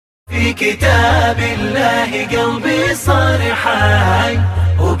بكتاب الله قلبي صار حي،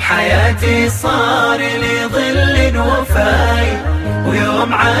 وبحياتي صار لي ظل وفاي،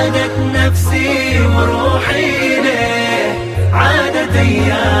 ويوم عادت نفسي وروحي ليه عادت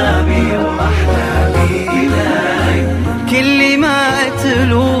أيامي وأحلامي إلي. كل ما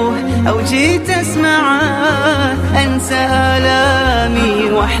أتلوه أو جيت أسمعه أنسى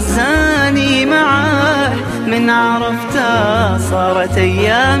آلامي وأحزاني معاه، من عرفته صارت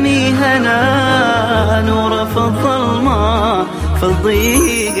أيامي هنا، نور في الظلمة في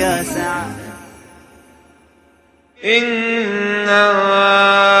الضيقة سعى. إنا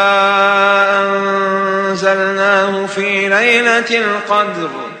أنزلناه في ليلة القدر.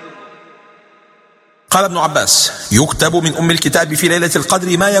 قال ابن عباس: يكتب من أم الكتاب في ليلة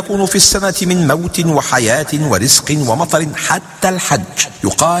القدر ما يكون في السنة من موت وحياة ورزق ومطر حتى الحج،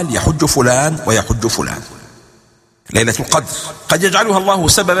 يقال يحج فلان ويحج فلان. ليلة القدر قد يجعلها الله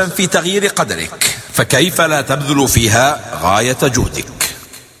سببا في تغيير قدرك، فكيف لا تبذل فيها غاية جهدك؟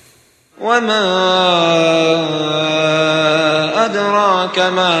 وما أدراك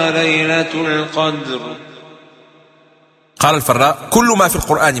ما ليلة القدر. قال الفراء: كل ما في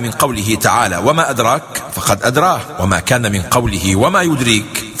القرآن من قوله تعالى وما أدراك فقد أدراه، وما كان من قوله وما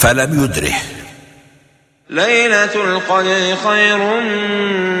يدريك فلم يدره. ليلة القدر خير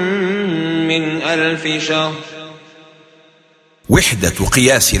من 1000 شهر. وحدة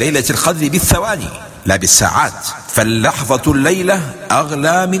قياس ليلة القدر بالثواني لا بالساعات، فاللحظة الليلة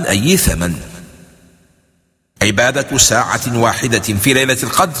أغلى من أي ثمن. عبادة ساعة واحدة في ليلة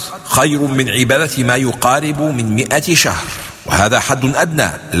القدر خير من عبادة ما يقارب من 100 شهر، وهذا حد أدنى،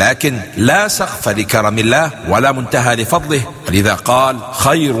 لكن لا سقف لكرم الله ولا منتهى لفضله، لذا قال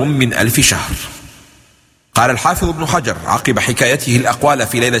خير من 1000 شهر. قال الحافظ ابن حجر عقب حكايته الأقوال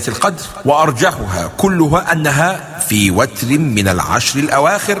في ليلة القدر: وأرجحها كلها أنها في وتر من العشر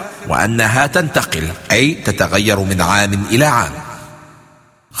الأواخر، وأنها تنتقل أي تتغير من عام إلى عام.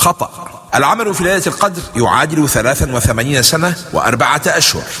 خطأ. العمل في ليلة القدر يعادل 83 سنة و4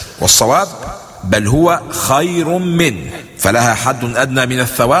 أشهر، والصواب بل هو خير منه، فلها حد أدنى من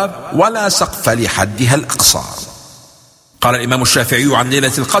الثواب ولا سقف لحدها الأقصى. قال الإمام الشافعي عن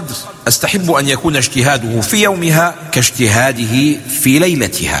ليلة القدر: أستحب أن يكون اجتهاده في يومها كاجتهاده في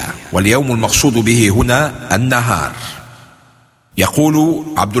ليلتها، واليوم المقصود به هنا النهار. يقول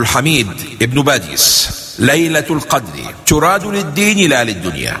عبد الحميد ابن باديس: ليلة القدر تراد للدين لا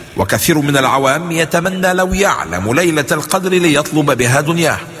للدنيا، وكثير من العوام يتمنى لو يعلم ليلة القدر ليطلب بها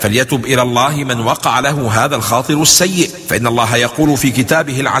دنياه، فليتب إلى الله من وقع له هذا الخاطر السيء، فإن الله يقول في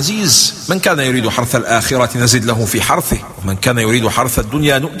كتابه العزيز: من كان يريد حرث الآخرة نزد له في حرثه، ومن كان يريد حرث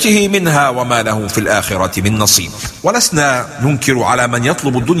الدنيا نؤته منها وما له في الآخرة من نصيب. ولسنا ننكر على من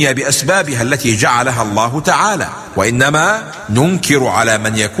يطلب الدنيا بأسبابها التي جعلها الله تعالى، وإنما ننكر على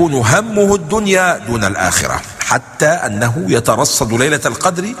من يكون همه الدنيا دون الآخرة، حتى أنه يترصد ليلة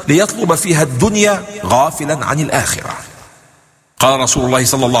القدر ليطلب فيها الدنيا غافلا عن الآخرة. قال رسول الله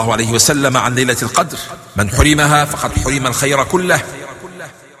صلى الله عليه وسلم عن ليلة القدر: من حرمها فقد حرم الخير كله،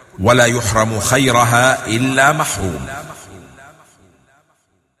 ولا يحرم خيرها إلا محروم.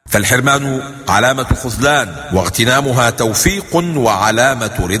 فالحرمان علامة خذلان، واغتنامها توفيق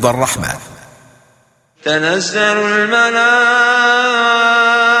وعلامة رضا الرحمن. تنزل الملائكة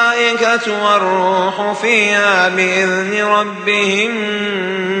والروح فيها بإذن ربهم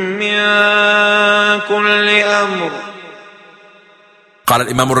من كل أمر. قال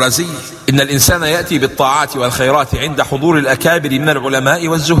الإمام الرازي: إن الإنسان يأتي بالطاعات والخيرات عند حضور الأكابر من العلماء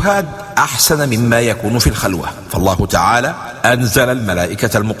والزهاد أحسن مما يكون في الخلوة، فالله تعالى أنزل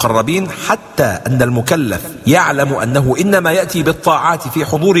الملائكة المقربين حتى أن المكلف يعلم أنه إنما يأتي بالطاعات في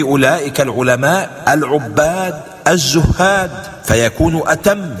حضور أولئك العلماء العباد الزهاد، فيكون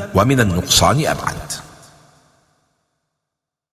أتم ومن النقصان أبعد.